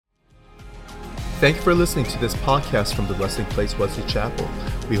Thank you for listening to this podcast from the Resting Place Wesley Chapel.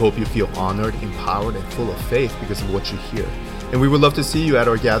 We hope you feel honored, empowered, and full of faith because of what you hear. And we would love to see you at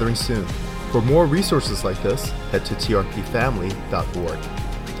our gathering soon. For more resources like this, head to trpfamily.org.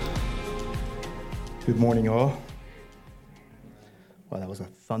 Good morning, all. Wow, that was a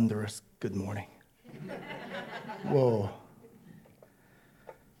thunderous good morning. Whoa.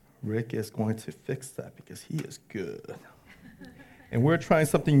 Rick is going to fix that because he is good. And we're trying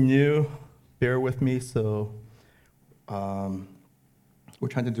something new. Bear with me. So we're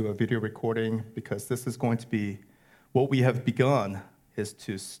trying to do a video recording because this is going to be what we have begun is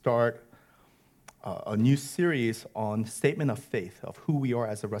to start a new series on statement of faith of who we are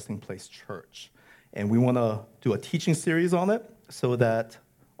as a Resting Place Church. And we want to do a teaching series on it so that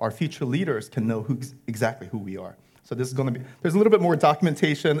our future leaders can know exactly who we are. So this is going to be, there's a little bit more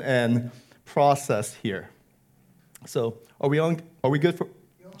documentation and process here. So are we good for,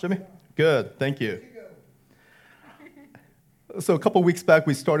 Jimmy? Good, thank you. So a couple weeks back,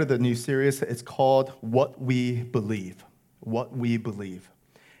 we started a new series. It's called What We Believe. What We Believe.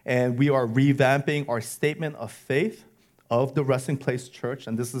 And we are revamping our statement of faith of the Resting Place Church.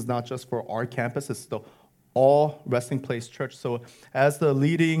 And this is not just for our campus, it's the all Resting Place Church. So as the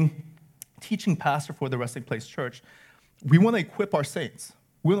leading teaching pastor for the Resting Place Church, we want to equip our saints.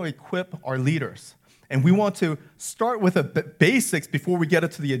 We want to equip our leaders. And we want to start with the basics before we get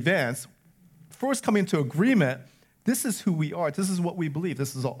into the advanced. First, coming into agreement, this is who we are. This is what we believe.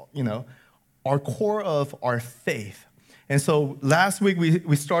 This is all, our core of our faith. And so last week,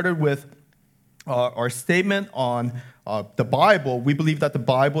 we started with our statement on the Bible. We believe that the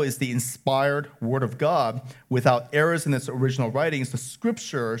Bible is the inspired Word of God without errors in its original writings. The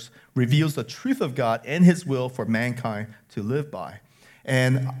Scriptures reveals the truth of God and His will for mankind to live by.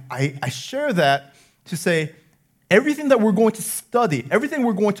 And I share that to say everything that we're going to study, everything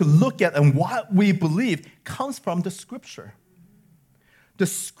we're going to look at and what we believe comes from the Scripture. The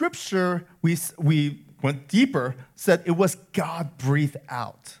Scripture, we went deeper, said it was God-breathed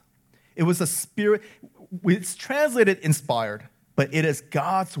out. It was a spirit, it's translated inspired, but it is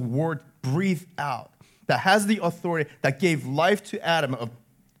God's word breathed out that has the authority that gave life to Adam, a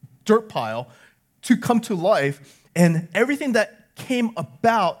dirt pile, to come to life. And everything that came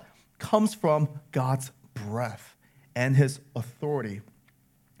about comes from God's breath and His authority.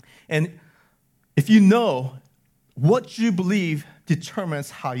 And if you know, what you believe determines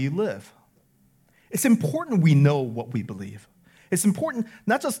how you live. It's important we know what we believe. It's important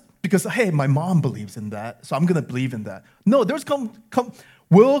not just because, hey, my mom believes in that, so I'm going to believe in that. No,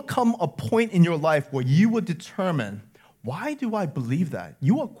 will come a point in your life where you will determine, why do I believe that?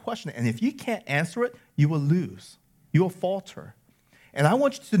 You will question it, and if you can't answer it, you will lose. You will falter. And I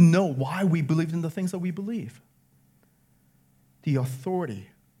want you to know why we believe in the things that we believe. The authority,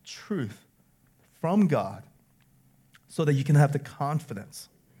 truth from God, so that you can have the confidence.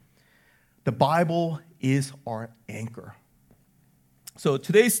 The Bible is our anchor. So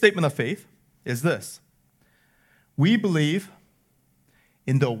today's statement of faith is this. We believe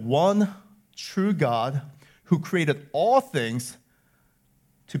in the one true God who created all things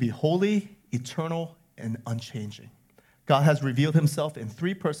to be holy, eternal, and unchanging. God has revealed Himself in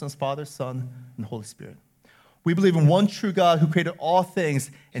three persons, Father, Son, and Holy Spirit. We believe in one true God who created all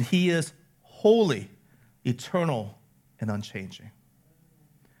things, and He is holy, eternal, and unchanging.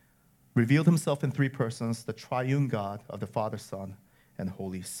 Revealed Himself in three persons, the triune God of the Father, Son, and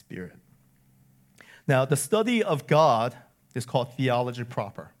Holy Spirit. Now, the study of God is called theology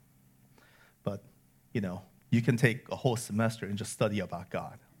proper. But, you can take a whole semester and just study about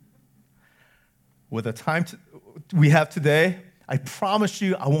God. With the time we have today, I promise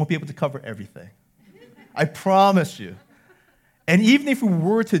you I won't be able to cover everything. I promise you. And even if we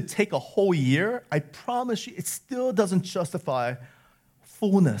were to take a whole year, I promise you it still doesn't justify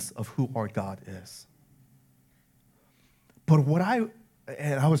fullness of who our God is. But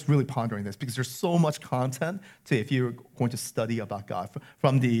and I was really pondering this because there's so much content to if you're going to study about God,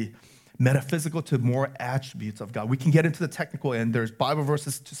 from the metaphysical to more attributes of God. We can get into the technical, and there's Bible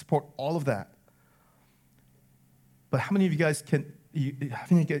verses to support all of that. But how many of you guys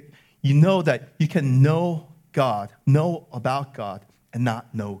know that you can know God, know about God, and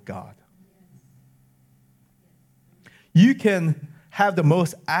not know God? You can have the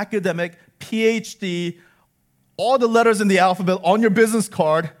most academic PhD, all the letters in the alphabet on your business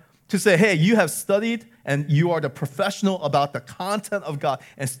card to say, hey, you have studied and you are the professional about the content of God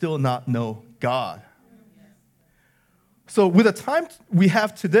and still not know God. So with the time we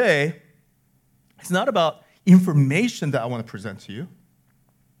have today, it's not about information that I want to present to you.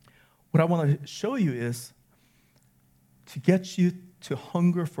 What I want to show you is to get you to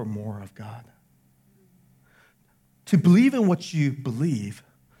hunger for more of God. to believe in what you believe,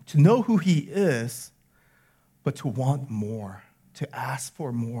 to know who he is, but to want more, to ask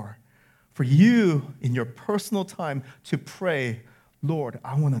for more. For you, in your personal time, to pray, Lord,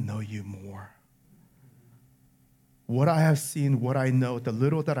 I want to know you more. What I have seen, what I know, the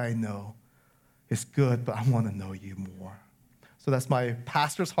little that I know is good, but I want to know you more. So that's my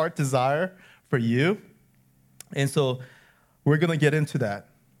pastor's heart desire for you. And so we're going to get into that.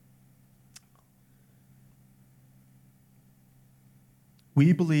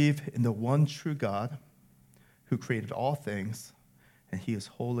 We believe in the one true God who created all things, and he is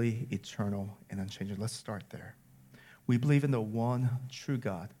holy, eternal, and unchanging. Let's start there. We believe in the one true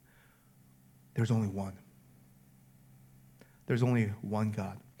God. There's only one. There's only one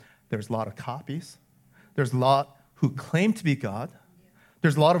God. There's a lot of copies. There's a lot who claim to be God.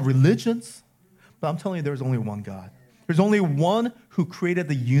 There's a lot of religions. But I'm telling you, there's only one God. There's only one who created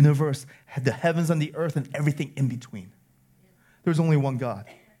the universe, had the heavens and the earth and everything in between. There's only one God.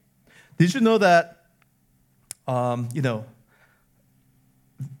 Did you know that,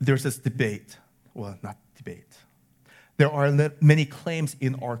 there's this debate. Well, not debate. There are many claims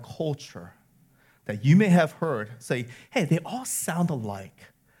in our culture that you may have heard say, hey, they all sound alike.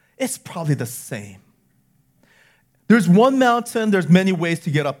 It's probably the same. There's one mountain, there's many ways to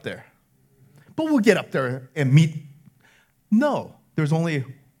get up there. But we'll get up there and meet. No, there's only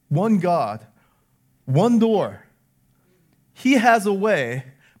one God, one door. He has a way,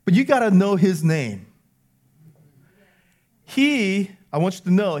 but you got to know his name. I want you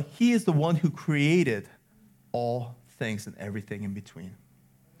to know, he is the one who created all things and everything in between.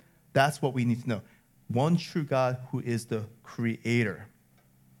 That's what we need to know. One true God who is the creator.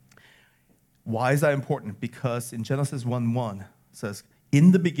 Why is that important? Because in Genesis 1:1, it says,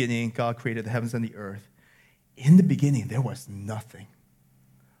 in the beginning, God created the heavens and the earth. In the beginning, there was nothing.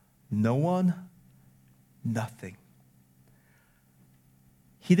 No one, nothing.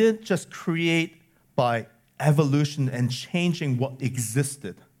 He didn't just create by evolution and changing what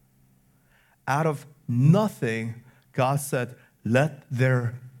existed. Out of nothing, God said, let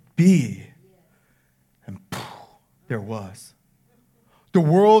there be. And poof, there was. The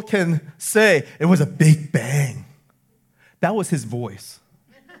world can say it was a big bang. That was his voice.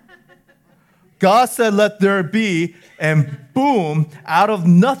 God said, let there be, and boom, out of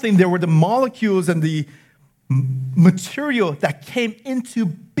nothing, there were the molecules and the material that came into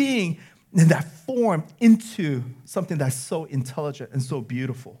being and that formed into something that's so intelligent and so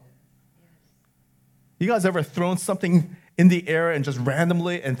beautiful. You guys ever thrown something in the air and just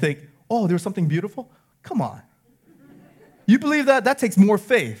randomly and think, oh, there's something beautiful? Come on. You believe that? That takes more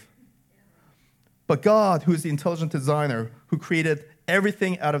faith. But God, who is the intelligent designer, who created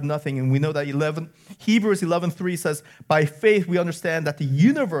everything out of nothing, and we know that Hebrews 11:3 says, by faith we understand that the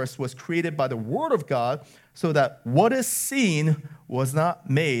universe was created by the word of God, so that what is seen was not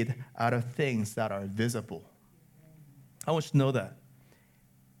made out of things that are visible. I want you to know that.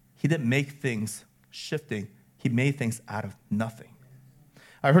 He didn't make things shifting. He made things out of nothing.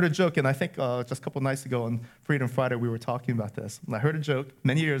 I heard a joke, and I think just a couple nights ago on Freedom Friday, we were talking about this. And I heard a joke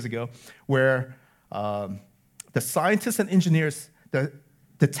many years ago where the scientists and engineers,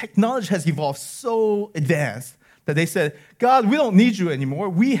 the technology has evolved so advanced that they said, God, we don't need you anymore.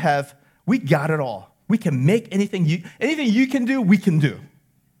 We got it all. We can make anything you can do, we can do.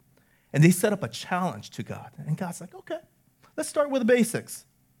 And they set up a challenge to God. And God's like, okay, let's start with the basics.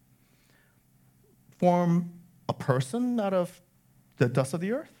 Form a person out of the dust of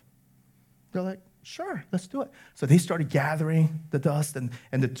the earth. They're like, sure, let's do it. So they started gathering the dust and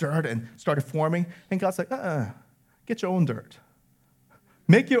the dirt and started forming. And God's like, get your own dirt.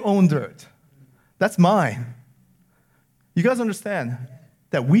 Make your own dirt. That's mine. You guys understand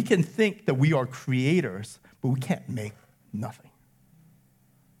that we can think that we are creators, but we can't make nothing.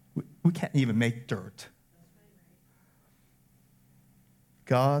 We can't even make dirt.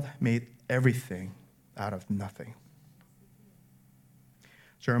 God made everything out of nothing.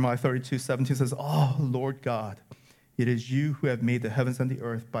 Jeremiah 32:17 says, oh, Lord God, it is you who have made the heavens and the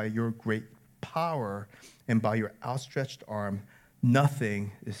earth by your great power and by your outstretched arm.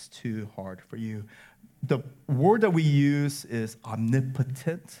 Nothing is too hard for you. The word that we use is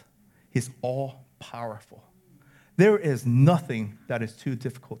omnipotent. He's all-powerful. There is nothing that is too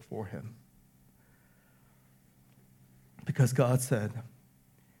difficult for him. Because God said,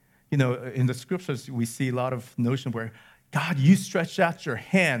 in the scriptures, we see a lot of notion where, God, you stretched out your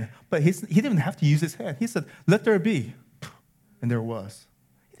hand, but he didn't have to use his hand. He said, let there be, and there was.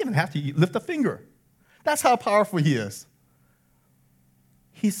 He didn't even have to lift a finger. That's how powerful he is.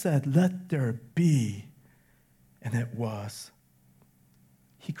 He said, let there be, and it was.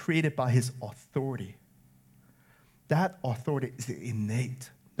 He created by his authority. That authority is innate.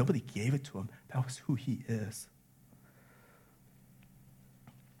 Nobody gave it to him. That was who he is.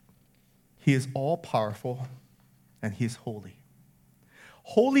 He is all-powerful, and he is holy.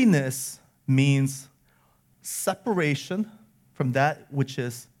 Holiness means separation from that which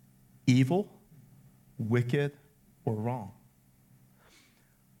is evil, wicked, or wrong.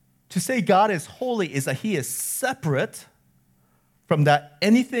 To say God is holy is that he is separate from that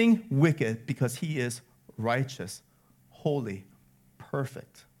anything wicked because he is righteous, holy,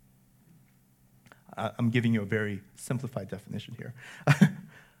 perfect. I'm giving you a very simplified definition here.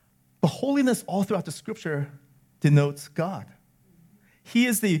 But holiness all throughout the scripture denotes God. He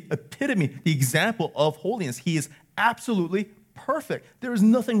is the epitome, the example of holiness. He is absolutely perfect. There is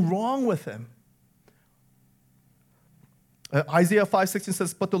nothing wrong with him. Isaiah 5:16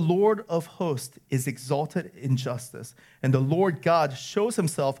 says, "But the Lord of hosts is exalted in justice, and the Lord God shows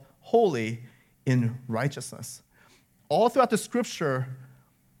himself holy in righteousness." All throughout the scripture,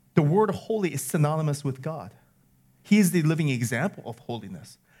 the word holy is synonymous with God. He is the living example of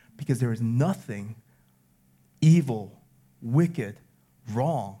holiness because there is nothing evil, wicked,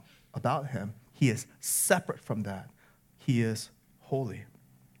 wrong about him. He is separate from that. He is holy.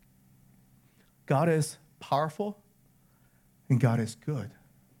 God is powerful and God is good.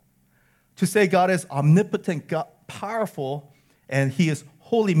 To say God is omnipotent, God, powerful, and he is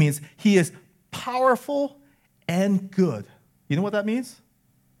holy means he is powerful and good. You know what that means?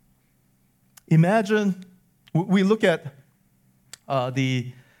 Imagine, we look at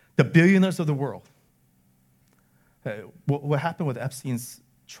the billionaires of the world. What happened with Epstein's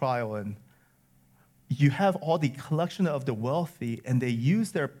trial, and you have all the collection of the wealthy, and they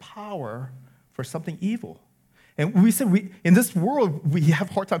use their power for something evil. And we said in this world, we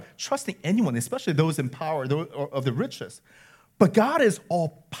have a hard time trusting anyone, especially those in power, those of the richest. But God is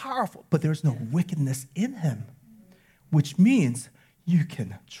all powerful, but there's no wickedness in him, which means you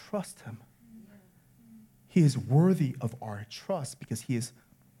can trust him. He is worthy of our trust because he is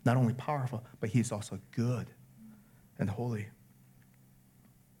not only powerful, but he is also good and holy.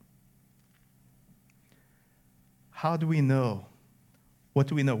 How do we know? What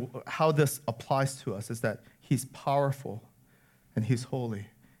do we know? How this applies to us is that he's powerful and he's holy.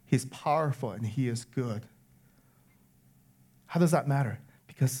 He's powerful and he is good. How does that matter?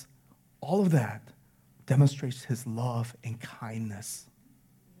 Because all of that demonstrates his love and kindness.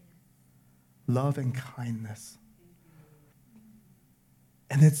 Love and kindness.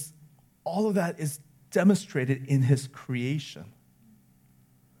 And all of that is demonstrated in his creation.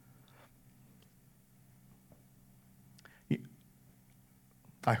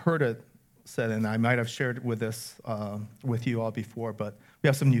 I heard it said, and I might have shared with this with you all before, but we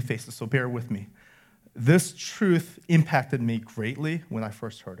have some new faces, so bear with me. This truth impacted me greatly when I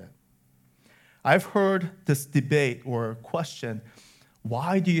first heard it. I've heard this debate or question,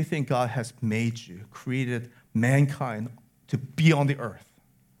 why do you think God has made you, created mankind to be on the earth?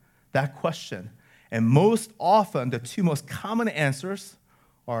 That question. And most often, the two most common answers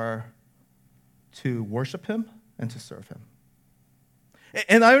are to worship him and to serve him.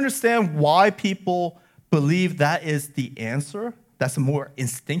 And I understand why people believe that is the answer. That's more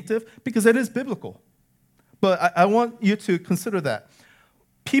instinctive because it is biblical. But I want you to consider that.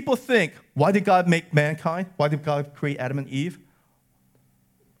 People think, why did God make mankind? Why did God create Adam and Eve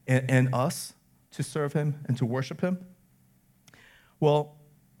and us to serve him and to worship him? Well,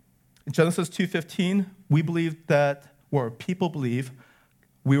 in Genesis 2:15, we believe that, or people believe,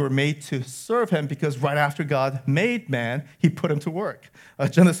 we were made to serve him because right after God made man, he put him to work.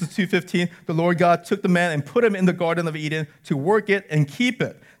 Genesis 2:15, the Lord God took the man and put him in the Garden of Eden to work it and keep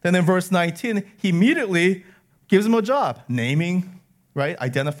it. Then in verse 19, he immediately gives him a job, naming, right,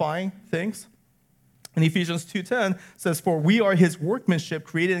 identifying things. And Ephesians 2:10 says, "For we are his workmanship,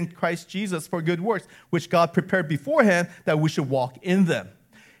 created in Christ Jesus for good works, which God prepared beforehand that we should walk in them."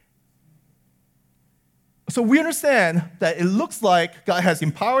 So we understand that it looks like God has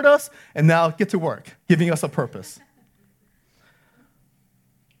empowered us and now get to work, giving us a purpose.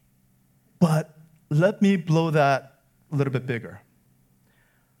 But let me blow that a little bit bigger.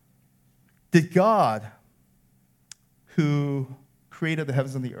 Did God, who created the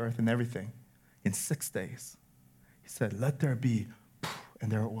heavens and the earth and everything in 6 days, he said, "Let there be," and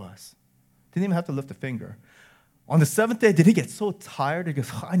there it was. Didn't even have to lift a finger. On the seventh day, did he get so tired? He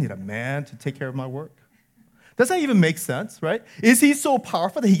goes, "I need a man to take care of my work." Does that even make sense, right? Is he so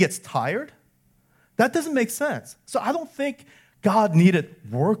powerful that he gets tired? That doesn't make sense. So I don't think God needed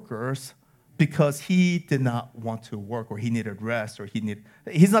workers because he did not want to work or he needed rest or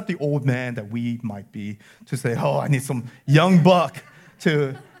he's not the old man that we might be to say, "Oh, I need some young buck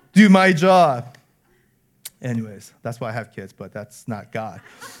to do my job." Anyways, that's why I have kids, but that's not God.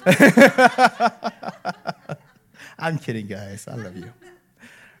 I'm kidding, guys. I love you.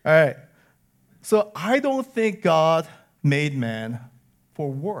 All right. So I don't think God made man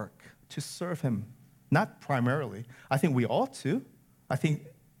for work, to serve him. Not primarily. I think we ought to. I think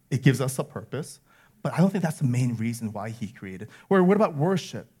it gives us a purpose. But I don't think that's the main reason why he created. Or what about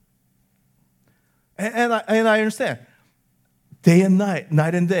worship? And I understand. Day and night,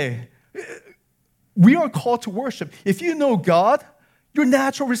 night and day. We are called to worship. If you know God, your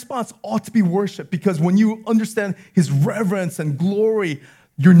natural response ought to be worship, because when you understand his reverence and glory,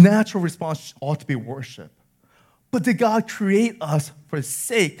 your natural response ought to be worship. But did God create us for the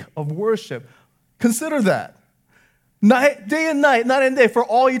sake of worship? Consider that. Day and night and day, for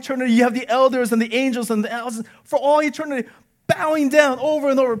all eternity, you have the elders and the angels and the thousands, for all eternity, bowing down over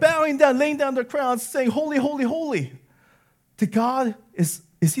and over, bowing down, laying down their crowns, saying, holy, holy, holy. To God, is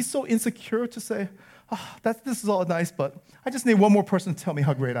he so insecure to say, this is all nice, but I just need one more person to tell me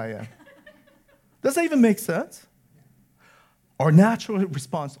how great I am? Does that even make sense? Our natural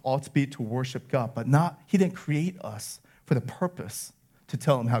response ought to be to worship God, but not, he didn't create us for the purpose to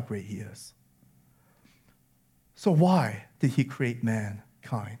tell him how great he is. So why did he create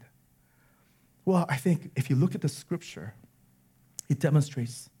mankind? Well, I think if you look at the scripture, it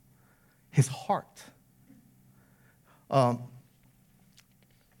demonstrates his heart.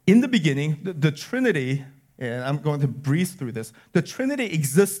 In the beginning, the Trinity, and I'm going to breeze through this, the Trinity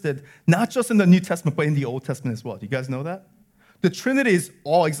existed not just in the New Testament, but in the Old Testament as well. Do you guys know that? The Trinity is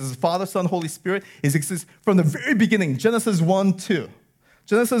all exists. Father, Son, Holy Spirit exists from the very beginning. Genesis 1:2.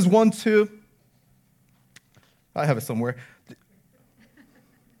 Genesis 1:2. I have it somewhere.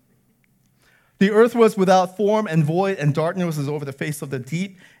 The earth was without form and void, and darkness was over the face of the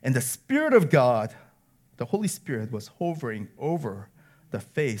deep, and the Spirit of God, the Holy Spirit, was hovering over the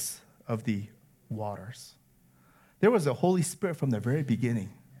face of the waters. There was a Holy Spirit from the very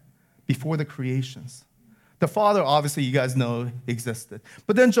beginning, before the creations. The Father, obviously, you guys know, existed.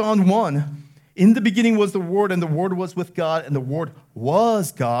 But then John 1, in the beginning was the Word, and the Word was with God, and the Word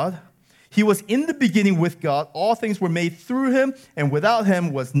was God. He was in the beginning with God. All things were made through him, and without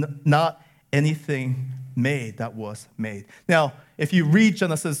him was not anything made that was made. Now, if you read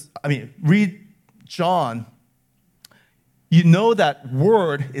read John, you know that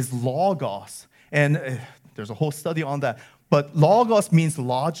word is logos. And there's a whole study on that. But logos means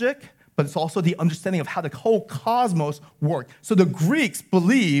logic, but it's also the understanding of how the whole cosmos worked. So the Greeks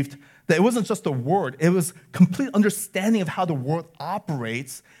believed that it wasn't just a word, it was complete understanding of how the world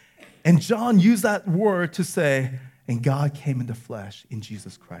operates. And John used that word to say, and God came in the flesh in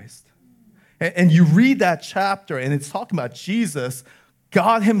Jesus Christ. And you read that chapter, and it's talking about Jesus,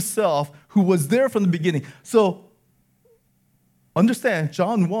 God himself, who was there from the beginning. So understand,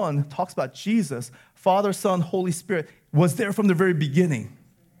 John 1 talks about Jesus, Father, Son, Holy Spirit, was there from the very beginning.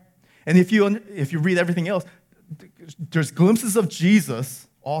 And if you read everything else, there's glimpses of Jesus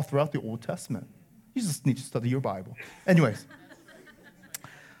all throughout the Old Testament. You just need to study your Bible. Anyways.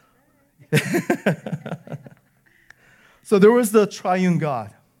 So there was the triune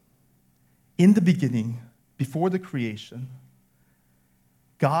God. In the beginning, before the creation,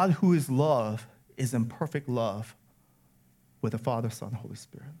 God, who is love, is in perfect love with the Father, Son, Holy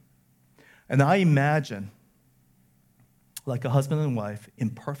Spirit. And I imagine, like a husband and wife, in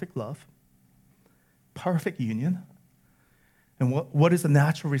perfect love, perfect union. And what is the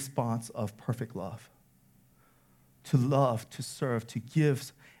natural response of perfect love? To love, to serve, to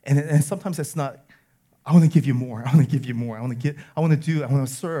give. And sometimes it's not, I want to give you more, I want to give you more, I want to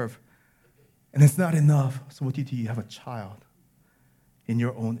serve. And it's not enough. So what do? You have a child in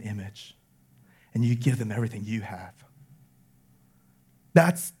your own image, and you give them everything you have.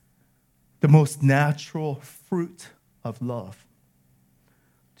 That's the most natural fruit of love,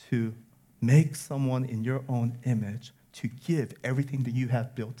 to make someone in your own image, to give everything that you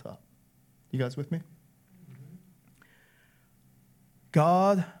have built up. You guys with me?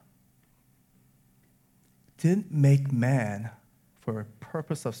 God didn't make man for a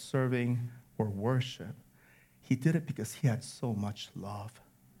purpose of serving or worship. He did it because he had so much love.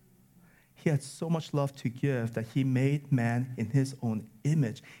 He had so much love to give that he made man in his own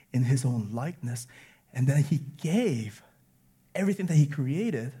image, in his own likeness, and then he gave everything that he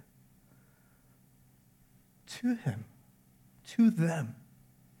created to him, to them,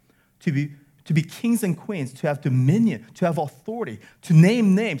 to be kings and queens, to have dominion, to have authority, to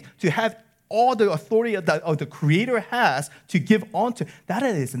name names, to have all the authority that the Creator has to give onto. That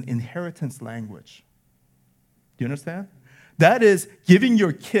is an inheritance language. Do you understand? That is giving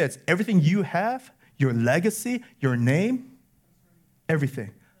your kids everything you have, your legacy, your name,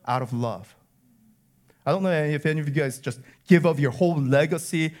 everything out of love. I don't know if any of you guys just give up your whole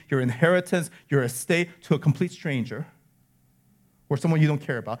legacy, your inheritance, your estate to a complete stranger or someone you don't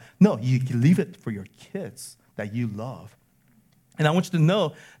care about. No, you leave it for your kids that you love. And I want you to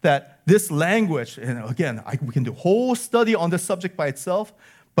know that this language, and again, we can do a whole study on this subject by itself,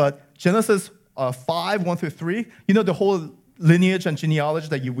 but Genesis 5, 1 through 3, you know the whole lineage and genealogy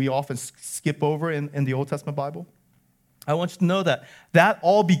that we often skip over in the Old Testament Bible? I want you to know that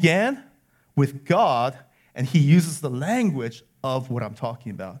all began with God, and he uses the language of what I'm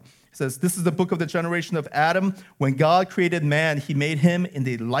talking about. It says, this is the book of the generation of Adam. When God created man, he made him in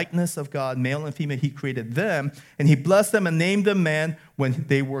the likeness of God, male and female, he created them, and he blessed them and named them man when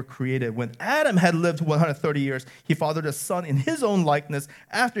they were created. When Adam had lived 130 years, he fathered a son in his own likeness,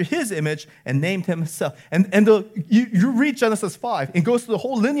 after his image, and named him himself. You read Genesis 5, it goes through the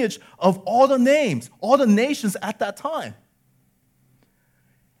whole lineage of all the names, all the nations at that time.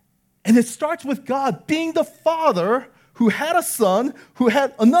 And it starts with God being the father who had a son, who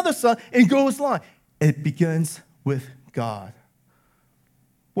had another son, and goes on. It begins with God.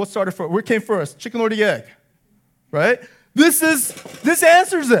 What started first? What came first, chicken or the egg? Right? This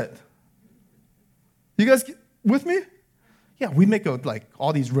answers it. You guys with me? Yeah, we make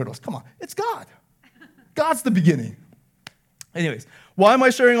all these riddles. Come on, it's God. God's the beginning. Anyways, why am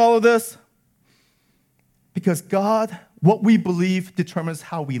I sharing all of this? Because God, what we believe determines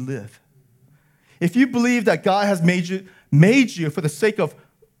how we live. If you believe that God has made you for the sake of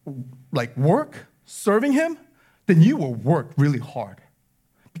work, serving him, then you will work really hard.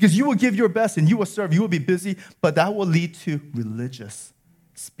 Because you will give your best and you will serve, you will be busy, but that will lead to religious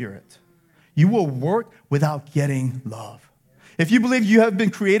spirit. You will work without getting love. If you believe you have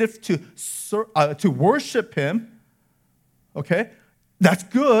been created to worship him, okay, that's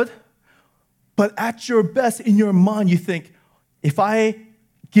good, but at your best, in your mind, you think, if I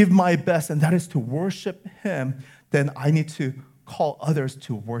give my best, and that is to worship him, then I need to call others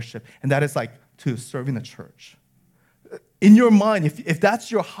to worship. And that is to serving the church. In your mind, if that's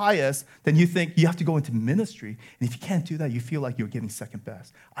your highest, then you think you have to go into ministry. And if you can't do that, you feel like you're giving second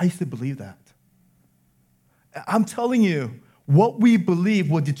best. I used to believe that. I'm telling you, what we believe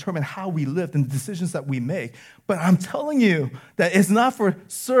will determine how we live and the decisions that we make. But I'm telling you that it's not for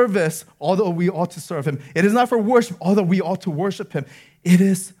service, although we ought to serve him. It is not for worship, although we ought to worship him. It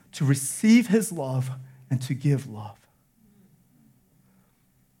is to receive his love and to give love.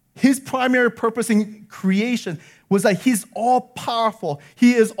 His primary purpose in creation was that he's all powerful.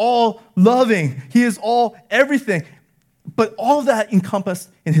 He is all loving. He is all everything. But all that encompassed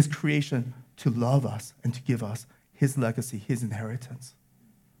in his creation to love us and to give us his legacy, his inheritance.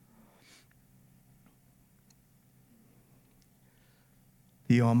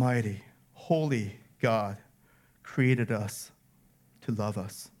 The Almighty, holy God created us to love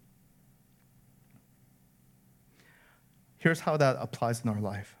us. Here's how that applies in our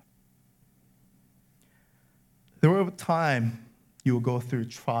life. There will be a time you will go through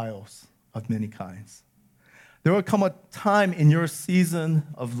trials of many kinds. There will come a time in your season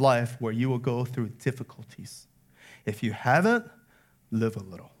of life where you will go through difficulties. If you haven't, live a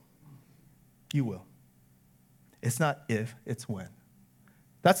little. You will. It's not if, it's when.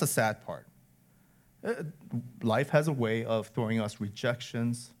 That's the sad part. Life has a way of throwing us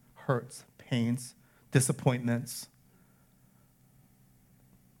rejections, hurts, pains, disappointments.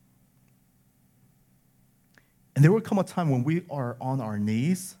 And there will come a time when we are on our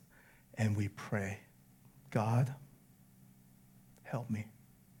knees and we pray, God, help me.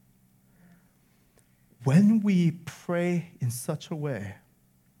 When we pray in such a way,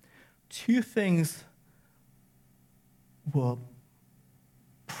 two things will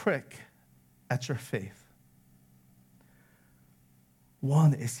prick at your faith.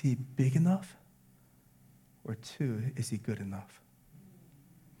 One, is he big enough? Or two, is he good enough?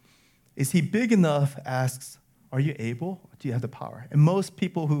 Is he big enough asks, are you able? Do you have the power? And most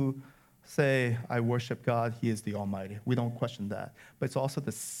people who say, I worship God, he is the Almighty. We don't question that. But it's also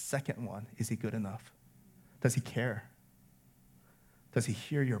the second one, is he good enough? Does he care? Does he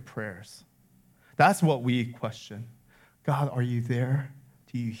hear your prayers? That's what we question. God, are you there?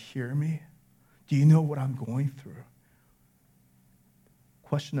 Do you hear me? Do you know what I'm going through?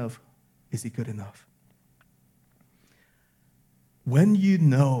 Question of, is he good enough? When you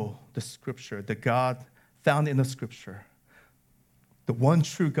know the scripture, the God found in the scripture, the one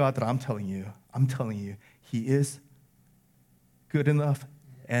true God that I'm telling you, he is good enough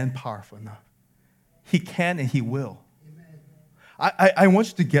and powerful enough. He can and he will. I want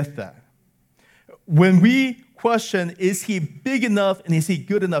you to get that. When we question, is he big enough and is he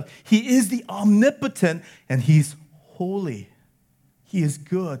good enough? He is the omnipotent and he's holy. He is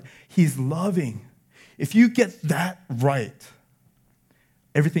good. He's loving. if you get that right,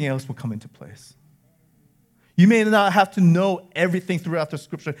 everything else will come into place. You may not have to know everything throughout the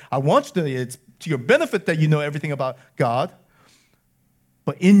scripture. I want you to, it's to your benefit that you know everything about God.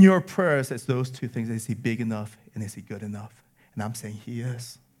 But in your prayers, it's those two things. Is he big enough and is he good enough? And I'm saying he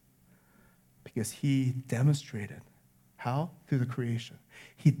is. Because he demonstrated. How? Through the creation.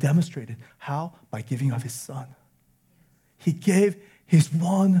 He demonstrated. How? By giving of his son. He gave his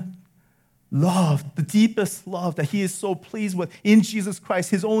one love, the deepest love that he is so pleased with in Jesus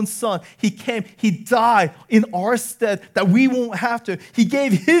Christ, his own son. He came, he died in our stead that we won't have to. He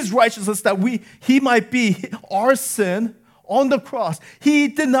gave his righteousness that he might be our sin on the cross. He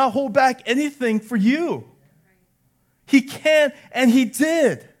did not hold back anything for you. He can and he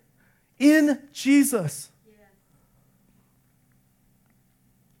did in Jesus.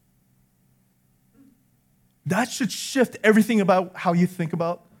 That should shift everything about how you think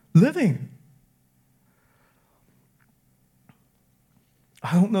about living.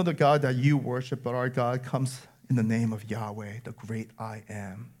 I don't know the God that you worship, but our God comes in the name of Yahweh, the great I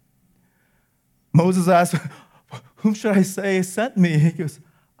am. Moses asked, whom should I say sent me? He goes,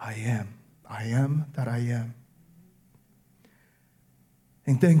 I am that I am.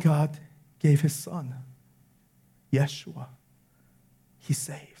 And then God gave his son, Yeshua. He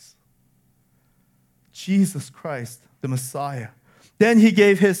saves. Jesus Christ, the Messiah. Then he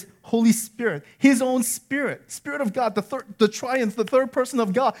gave his Holy Spirit, his own Spirit, Spirit of God, the triumph, the third person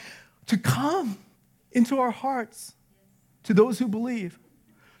of God, to come into our hearts, to those who believe,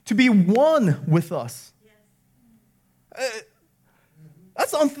 to be one with us.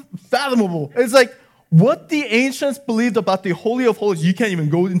 That's unfathomable. It's like what the ancients believed about the Holy of Holies. You can't even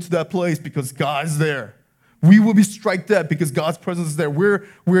go into that place because God's there. We will be struck dead because God's presence is there. We're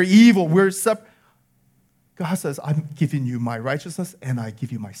evil. We're separate. God says, I'm giving you my righteousness and I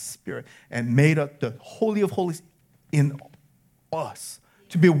give you my spirit and made up the Holy of Holies in us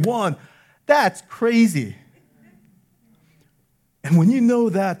to be one. That's crazy. And when you know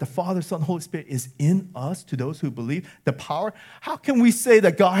that the Father, Son, Holy Spirit is in us to those who believe, the power, how can we say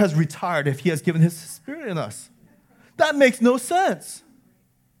that God has retired if he has given his spirit in us? That makes no sense.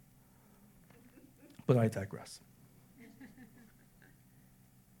 But I digress.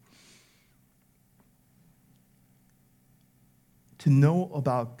 To know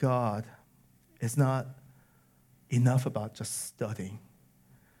about God is not enough about just studying.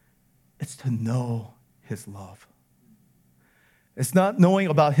 It's to know his love. It's not knowing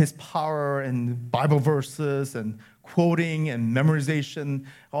about his power and Bible verses and quoting and memorization.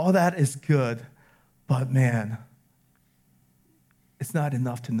 All that is good. But man, it's not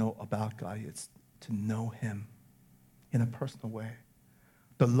enough to know about God. It's to know him in a personal way.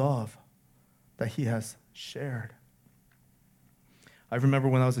 The love that he has shared. I remember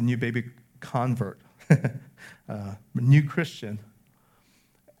when I was a new baby convert, a new Christian,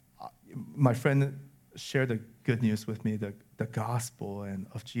 my friend shared the good news with me, the gospel and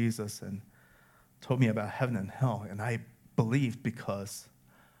of Jesus, and told me about heaven and hell. And I believed because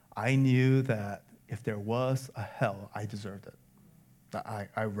I knew that if there was a hell, I deserved it.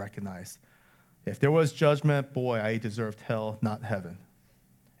 I recognized. If there was judgment, boy, I deserved hell, not heaven.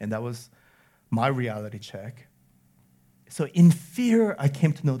 And that was my reality check. So in fear, I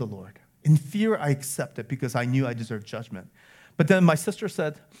came to know the Lord. In fear, I accepted because I knew I deserved judgment. But then my sister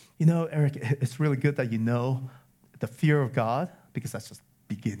said, you know, Erik, it's really good that you know the fear of God because that's just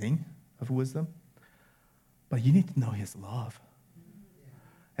the beginning of wisdom. But you need to know his love.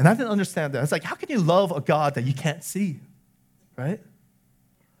 And I didn't understand that. It's like, how can you love a God that you can't see, right?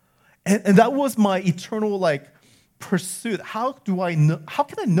 And that was my eternal, pursuit. How can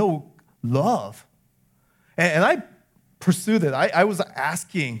I know love? And I pursued it. I was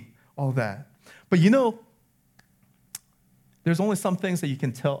asking all that. But there's only some things that you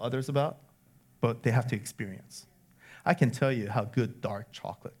can tell others about, but they have to experience. I can tell you how good dark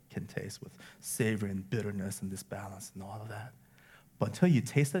chocolate can taste with savory and bitterness and this balance and all of that. But until you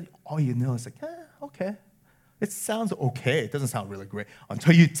taste it, all you know is okay. It sounds okay. It doesn't sound really great.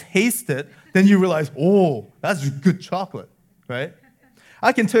 Until you taste it, then you realize, oh, that's good chocolate, right?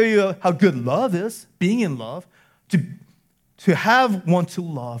 I can tell you how good love is, being in love, to have one to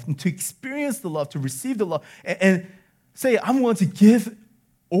love, and to experience the love, to receive the love, and say, I'm going to give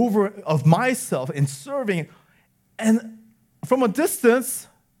over of myself in serving. And from a distance,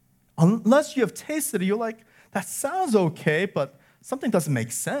 unless you have tasted it, you're like, that sounds okay, but something doesn't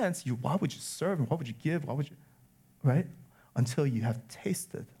make sense. Why would you serve and why would you give? Why would you, right? Until you have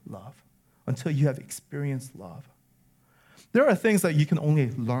tasted love, until you have experienced love. There are things that you can only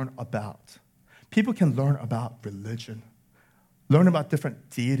learn about. People can learn about religion, learn about different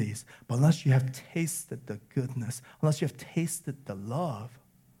deities, but unless you have tasted the goodness, unless you have tasted the love,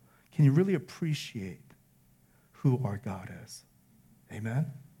 can you really appreciate who our God is?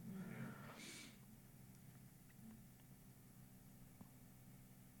 Amen?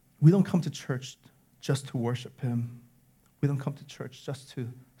 We don't come to church just to worship him. We don't come to church just to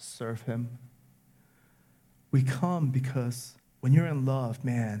serve him. We come because when you're in love,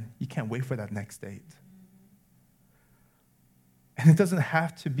 man, you can't wait for that next date. And it doesn't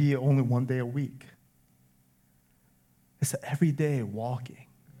have to be only one day a week. It's an everyday walking.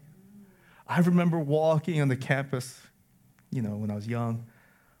 I remember walking on the campus, when I was young.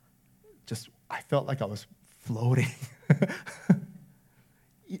 I felt like I was floating.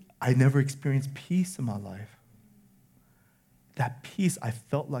 I never experienced peace in my life. That peace, I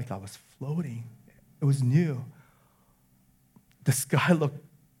felt like I was floating. It was new. The sky looked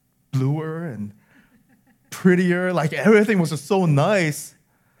bluer and prettier. Like everything was just so nice.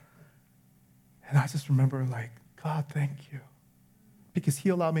 And I just remember God, thank you. Because he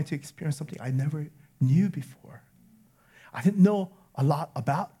allowed me to experience something I never knew before. I didn't know a lot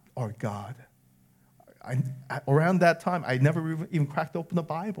about our God. Around that time, I never even cracked open the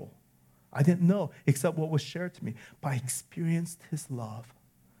Bible. I didn't know except what was shared to me. But I experienced his love,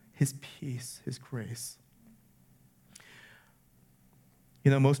 his peace, his grace.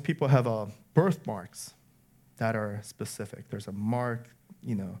 Most people have birthmarks that are specific. There's a mark,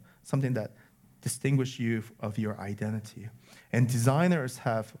 something that distinguishes you of your identity. And designers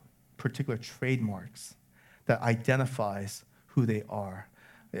have particular trademarks that identifies who they are.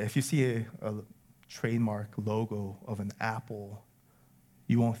 If you see a trademark logo of an apple,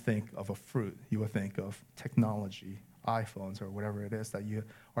 you won't think of a fruit. You will think of technology, iPhones, or whatever it is that you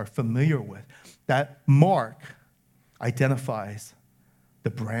are familiar with. That mark identifies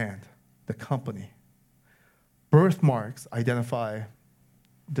the brand, the company. Birthmarks identify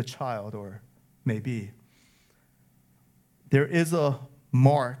the child, or maybe. There is a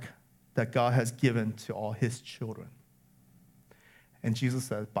mark that God has given to all his children. And Jesus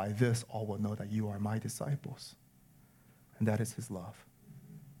said, by this all will know that you are my disciples. And that is his love.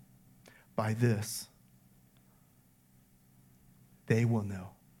 By this, they will know,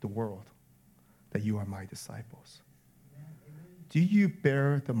 the world, that you are my disciples. Do you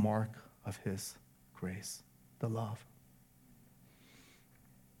bear the mark of his grace, the love?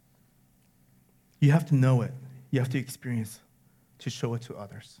 You have to know it. You have to experience to show it to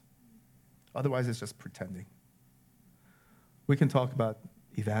others. Otherwise, it's just pretending. We can talk about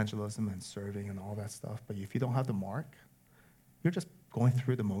evangelism and serving and all that stuff, but if you don't have the mark, you're just going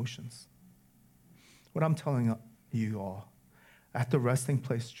through the motions. What I'm telling you all, at the Resting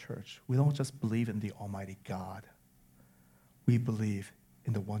Place Church, we don't just believe in the Almighty God. We believe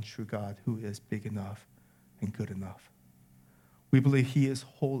in the one true God who is big enough and good enough. We believe he is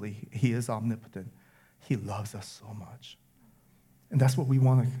holy, he is omnipotent, he loves us so much. And that's what we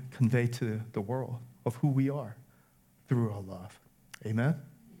want to convey to the world of who we are through our love. Amen?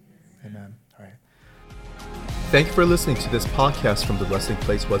 Amen. All right. Thank you for listening to this podcast from the Resting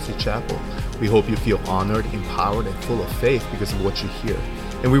Place Wesley Chapel. We hope you feel honored, empowered, and full of faith because of what you hear.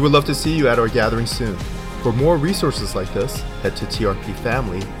 And we would love to see you at our gathering soon. For more resources like this, head to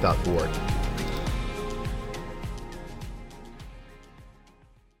trpfamily.org.